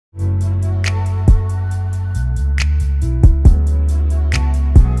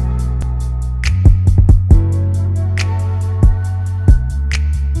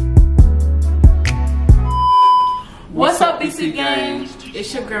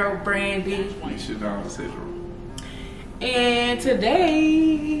girl Brandy. It's your dog Central. And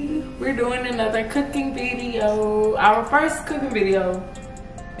today we're doing another cooking video. Our first cooking video.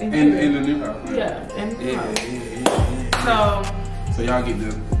 In the new house. Right? Yeah, in the new house. So y'all get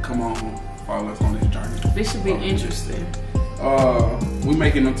to come on, follow us on this journey. This should be interesting. We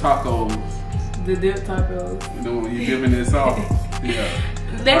making them tacos. The dip tacos. You know, you giving this off. Yeah.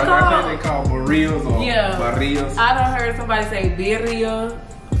 I think they call Birrias or Birrias. I done heard somebody say Birria.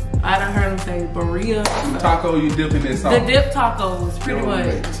 I done heard them say Birria. The taco you dipping this off. The dip tacos, pretty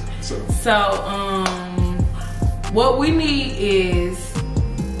much. So, what we need is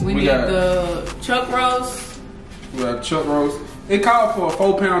we need the chuck roast. We got chuck roast. It called for a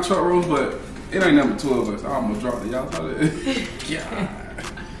 4-pound chuck roast, but it ain't number 2 of us. I almost dropped it. Y'all saw that?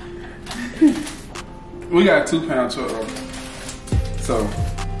 God. We got 2-pound chuck roast. So,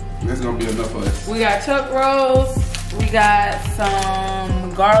 that's gonna be enough for us. We got chuck roast. We got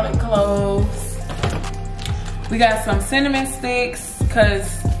some garlic cloves. We got some cinnamon sticks,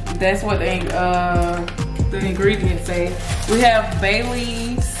 cause that's what the ingredients say. We have bay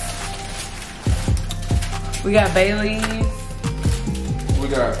leaves. We got bay leaves. We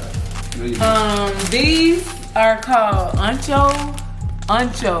got these are called ANCHO,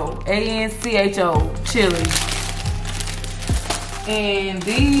 ANCHO chilies. And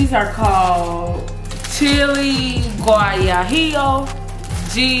these are called Chili Guajillo,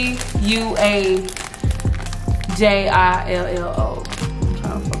 GUAJILLO. I'm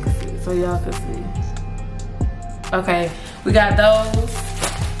trying to focus it so y'all can see. Okay, we got those.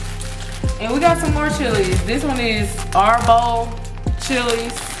 And we got some more chilies. This one is ARBOL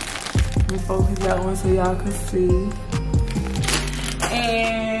chilies. Let me focus that one so y'all can see.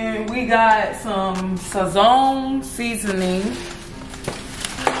 And we got some SAZON seasoning.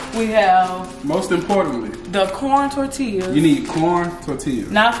 We have, most importantly, the corn tortillas. You need corn tortillas.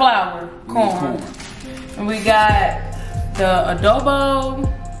 Not flour, corn. And we got the adobo.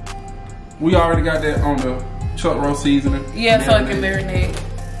 We already got that on the chuck roast seasoning. Yeah, so it can marinate.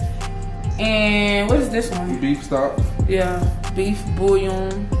 And what is this one? Beef stock. Yeah, beef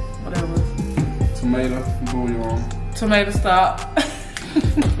bouillon, whatever. Tomato bouillon. Tomato stock.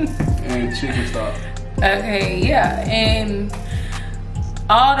 And chicken stock. Okay, yeah, and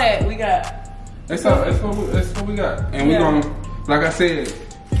all that we got. That's what we got. And we gonna, like I said,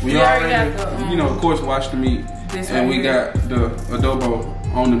 we already got the, you know, of course, wash the meat. And we got the adobo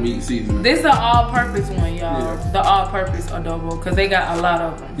on the meat seasoning. This is the all-purpose one, y'all. Yeah. The all-purpose adobo, because they got a lot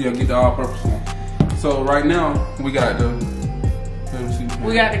of them. Yeah, get the all-purpose one. So right now, we got the,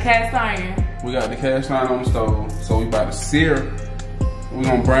 we got the cast iron. We got the cast iron on the stove. So we about to sear. We're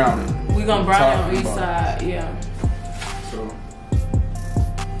gonna brown it. We're gonna brown it on each side, yeah. So,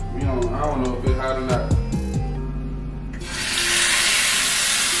 you know, I don't know if it's hot or not.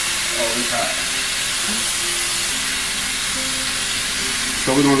 Oh, it's hot. So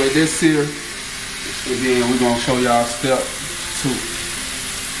we're gonna let this sear, and then we're gonna show y'all step 2.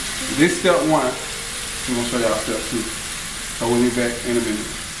 This step 1, we're gonna show y'all step 2. So we'll be back in a minute.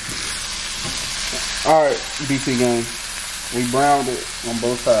 All right, BC gang, we browned it on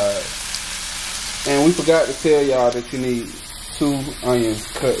both sides, and we forgot to tell y'all that you need 2 onions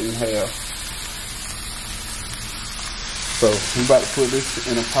cut in half. So we about to put this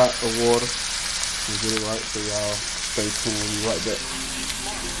in a pot of water and get it right. So y'all stay tuned. We'll be right back.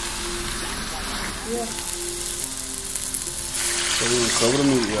 Yeah. So we're gonna cover the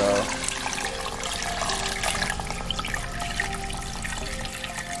meat, y'all.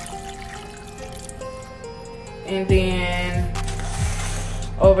 And then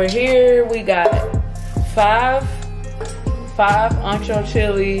over here we got 5 ANCHO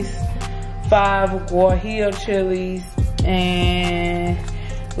chilies, 5 guajillo chilies, and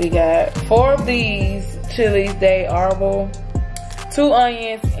we got 4 of these chilies, they ARBOL, 2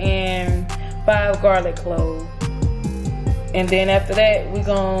 onions, and 5 garlic cloves. And then after that, we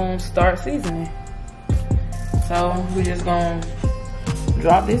gonna start seasoning. So we just gonna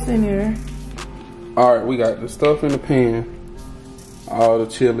drop this in here. All right, we got the stuff in the pan, all the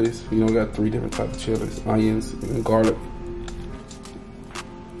chilies. You know, we got 3 different types of chilies, onions and garlic.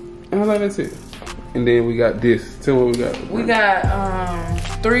 And that's it. And then we got this. Tell me what we got. We got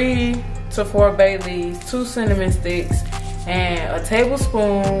 3 to 4 bay leaves, 2 cinnamon sticks, and a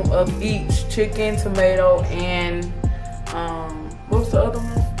tablespoon of each chicken, tomato, and what was the other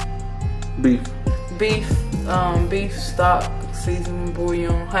one? Beef. Beef stock, seasoning,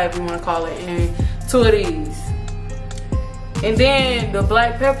 bouillon, however you want to call it, and 2 of these. And then the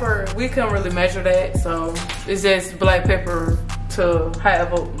black pepper, we couldn't really measure that, so it's just black pepper to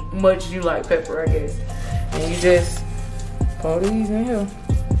however much you like pepper, I guess. And you just pour these in here.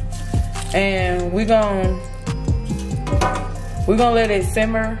 And we're gonna let it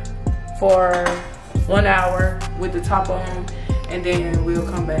simmer for 1 hour with the top on, and then we'll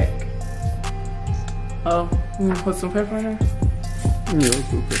come back. Oh, you wanna put some pepper in there? Yeah, let's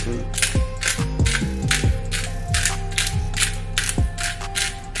do pepper in it.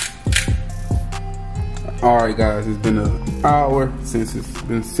 Alright guys, it's been an hour since it's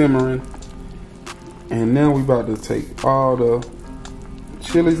been simmering. And now we about to take all the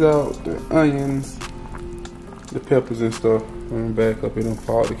chilies out, the onions, the peppers and stuff. Let me back up and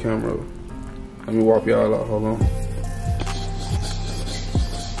fall the camera over. Let me walk y'all out, hold on.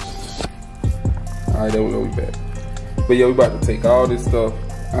 Alright, there we go, we back. But yeah, we about to take all this stuff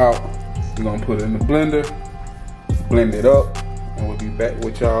out. We're gonna put it in the blender, blend it up, and we'll be back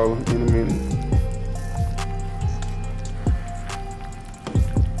with y'all in a minute.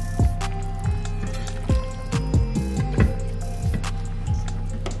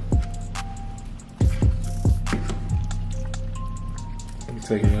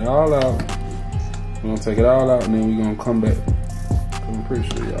 Taking it all out. We're gonna take it all out and then we're gonna come back. I'm pretty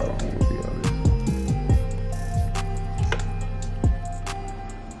sure y'all don't wanna see all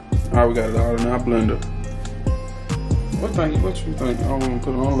this. Alright, we got it all in our blender. What you think? I'm gonna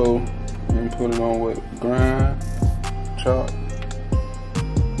put it on low and put it on what? Grind, chop.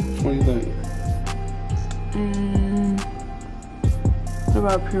 What do you think? What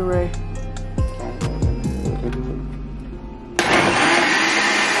about puree?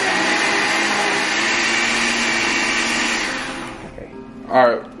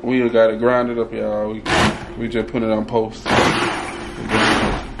 Alright, we got it grinded up, y'all. We just put it on post.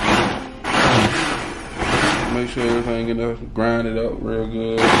 Make sure everything get enough, grind it up real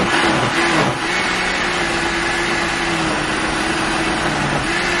good.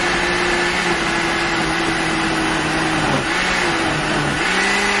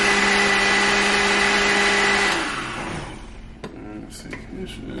 Let's see, this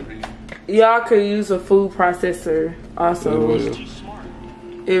should be. Y'all could use a food processor also.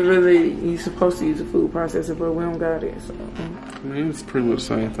 It really, you're supposed to use a food processor, but we don't got it, so. I mean, it's pretty much the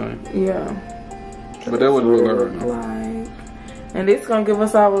same thing. Yeah. But that would look like. And it's gonna give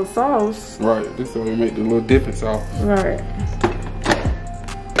us our sauce. Right, this is how we make the little dipping sauce. Right.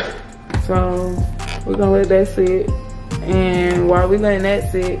 So, we're gonna let that sit. And while we letting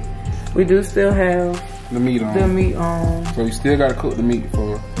that sit, we do still have the meat on. So you still gotta cook the meat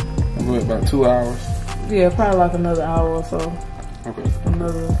for about 2 hours? Yeah, probably like another hour or so. Okay.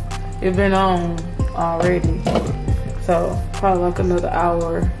 It been on already, so probably like another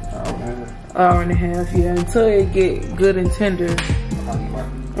hour and a half, yeah, until it get good and tender.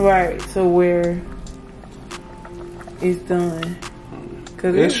 Right, so where it's done.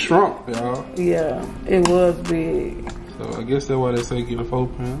 Cause it shrunk, y'all. Yeah, it was big. So I guess that's why they say get a 4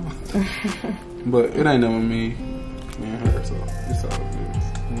 pound. But it ain't never me and her, so it's all good.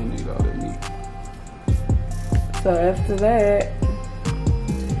 We don't need all that meat. So after that,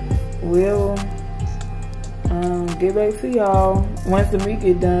 we'll get back to y'all. Once the meat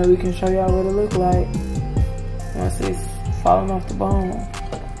get done, we can show y'all what it look like once it's falling off the bone.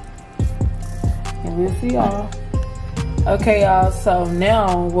 And we'll see y'all. Okay, y'all, so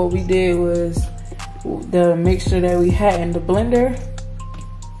now what we did was the mixture that we had in the blender,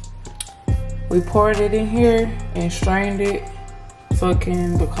 we poured it in here and strained it so it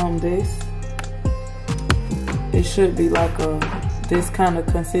can become this. It should be like this kind of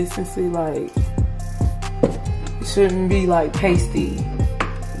consistency, like it shouldn't be like pasty,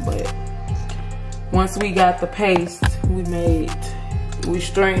 but once we got the paste we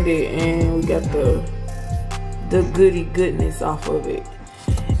strained it and we got the goodness off of it.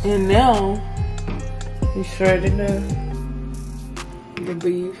 And now we shredded the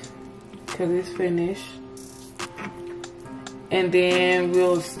beef because it's finished, and then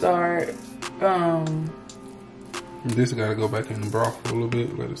we'll start this gotta go back in the broth for a little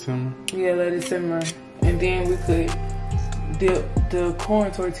bit, let it simmer. Yeah, let it simmer. And then we could dip the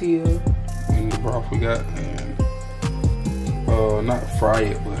corn tortilla in the broth we got, and not fry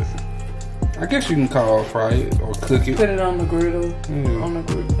it, but I guess you can call fry it or cook it. Put it on the griddle. Yeah. On the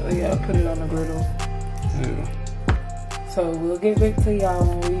griddle. Yeah, put it on the griddle. Yeah. So we'll get back to y'all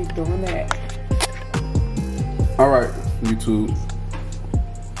when we doing that. Alright, YouTube.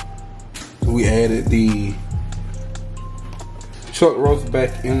 We added the chuck roast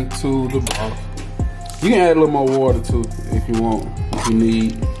back into the broth. You can add a little more water too if you want, if you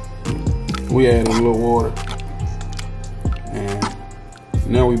need. We added a little water. And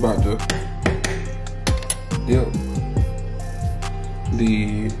now we about to dip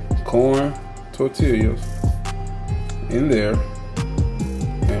the corn tortillas in there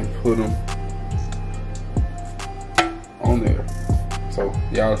and put put them on there. So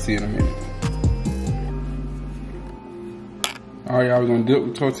y'all see in a minute. All right, y'all, we're gonna dip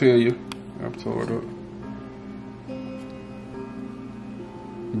the tortilla. I've tore it up.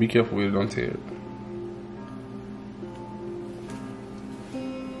 Be careful with it, don't tear it.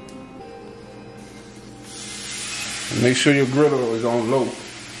 And make sure your griddle is on low. And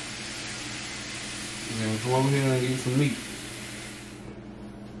then come over here and eat some meat.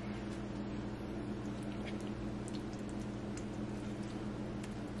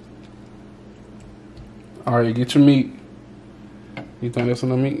 All right, get your meat. You think that's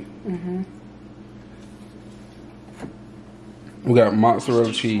enough meat? Mm-hmm. We got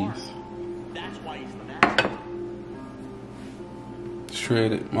mozzarella cheese. That's why he's the master.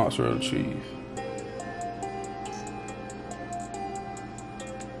 Shredded mozzarella cheese.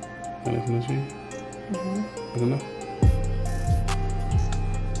 That's enough cheese? Mm-hmm. That's enough?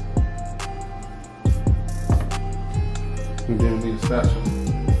 And then we need a spatula.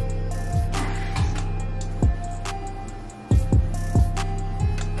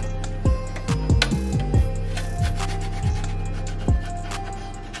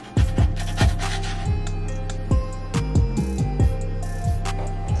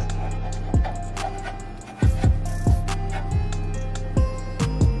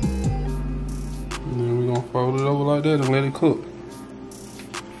 Fold it over like that and let it cook.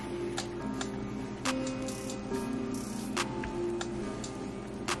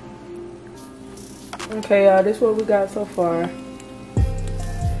 Okay, y'all, this is what we got so far.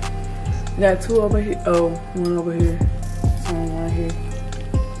 We got 2 over here. Oh, 1 over here. Some right here.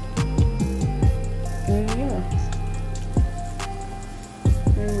 And yeah.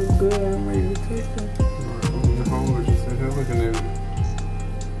 It was good. I'm ready to taste it. Alright, I'm hungry. Just sit here looking at it.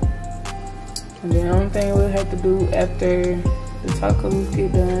 And the only thing we'll have to do after the tacos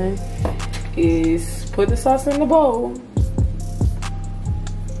get done is put the sauce in the bowl.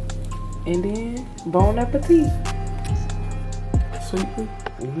 And then bon appetit. Sweetly.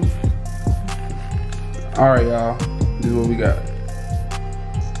 Alright, y'all. This is what we got.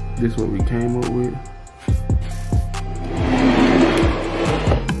 This is what we came up with.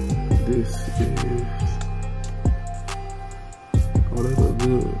 This is... Oh, they look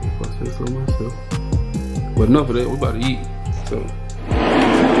good, if I say so myself. But enough of that, we about to eat. So,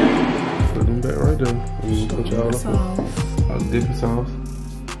 put them back right there. And put y'all up all the dipping sauce.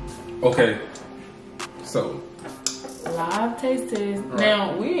 Okay, so. Live taste test. Right.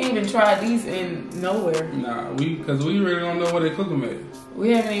 Now, we ain't even tried these in nowhere. Nah, cause we really don't know where they cook them at.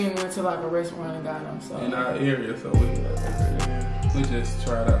 We haven't even went to like a restaurant and got them, so. In our area, so we just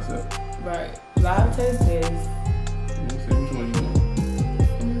try it ourselves. Right, live taste test. Let me see, which one you want?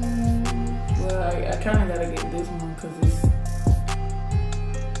 Well, I kind of gotta get this one because it's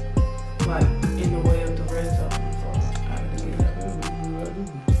like in the way of the rest of them, so I gotta get that.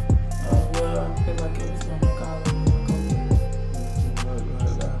 Oh, well, I feel like it was gonna make all of them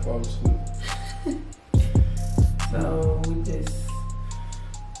so we just,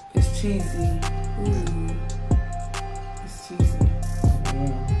 it's cheesy. Ooh. It's cheesy. I'm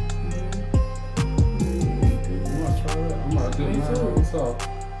gonna try it. I'm gonna do my own sauce.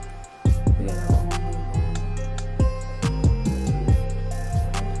 Yeah.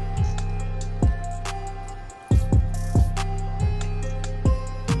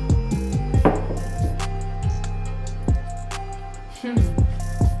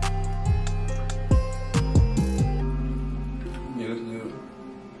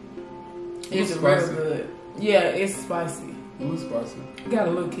 It's real good. Yeah, it's spicy. It was spicy. It got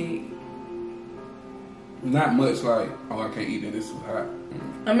a little kick. Not much like, oh, I can't eat it, this is hot.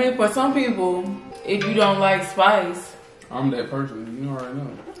 I mean, for some people, if you don't like spice. I'm that person, you already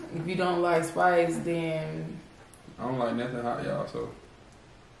know. If you don't like spice, then. I don't like nothing hot, y'all, so.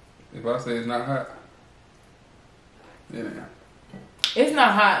 If I say it's not hot, then it ain't. It's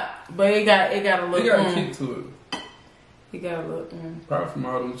not hot, but it got a little. It got a kick to it. It got a little. Probably from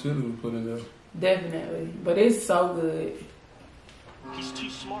all them chili we put in there. Definitely, but it's so good. He's too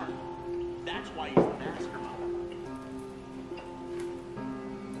smart. That's why he's the master.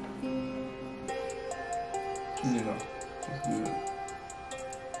 Yeah, it's good.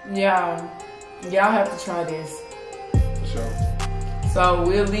 Y'all have to try this. For sure. So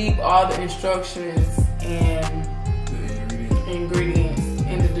we'll leave all the instructions and the ingredients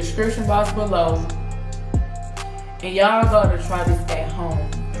in the description box below. And y'all gotta try this at home.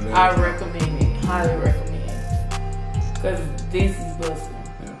 I recommend it. Highly recommend. Cause this is busting.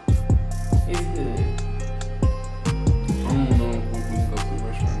 Yeah. It's good. I don't know if we can go to the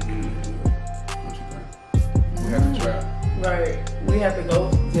restaurant and get it. What you think? We have to try. Right. We have to go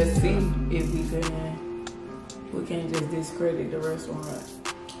just see if we can't just discredit the restaurant.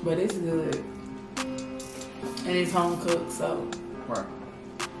 But it's good. And it's home cooked, so Right.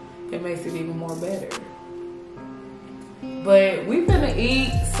 it makes it even more better. But we finna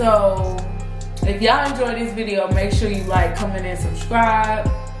eat, so if y'all enjoyed this video, make sure you like, comment, and subscribe.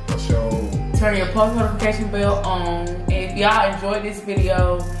 For sure. Turn your post notification bell on. And if y'all enjoyed this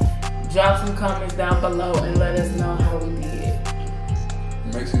video, drop some comments down below and let us know how we did.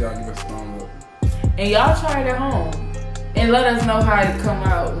 Make sure y'all give us a thumbs up. And y'all try it at home. And let us know how it come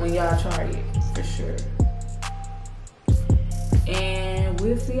out when y'all try it, for sure. And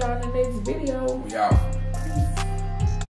we'll see y'all in the next video. We out.